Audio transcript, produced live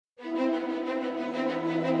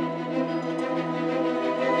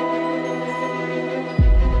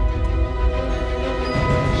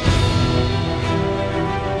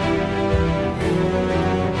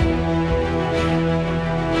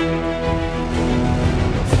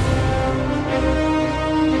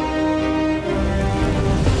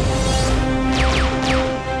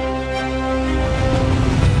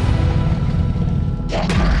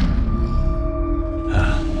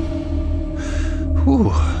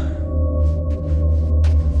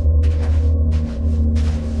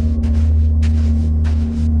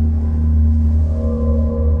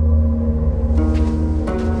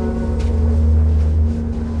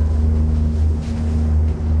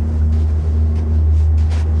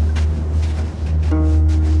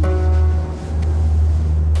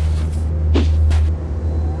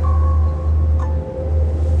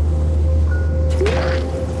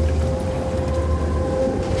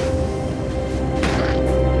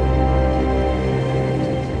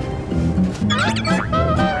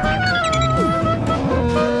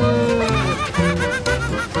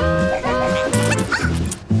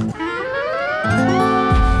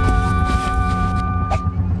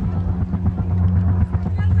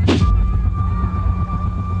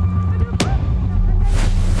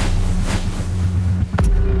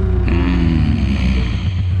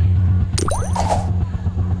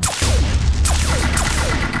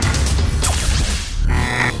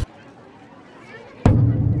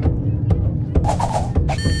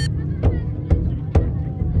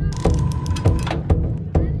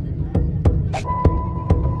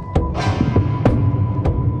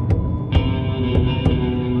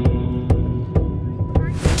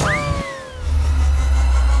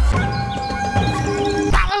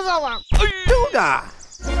Yoga!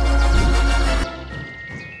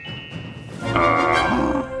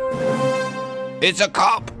 It's a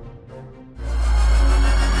cop!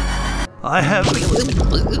 I have...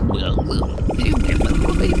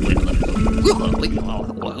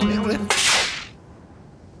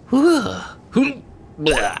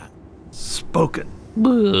 spoken.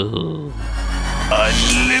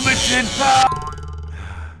 Unlimited power!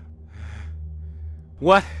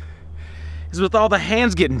 What is with all the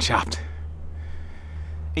hands getting chopped?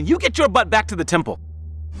 And you get your butt back to the temple.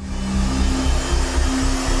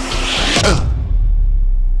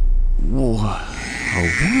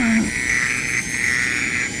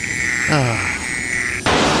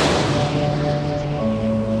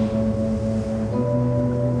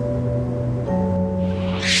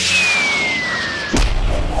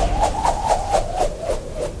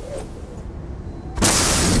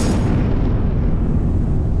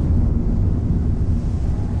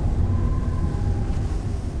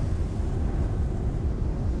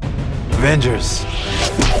 Avengers.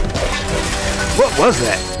 What was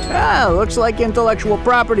that? Ah, looks like intellectual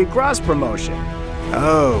property cross-promotion.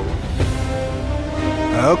 Oh.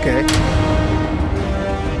 Okay.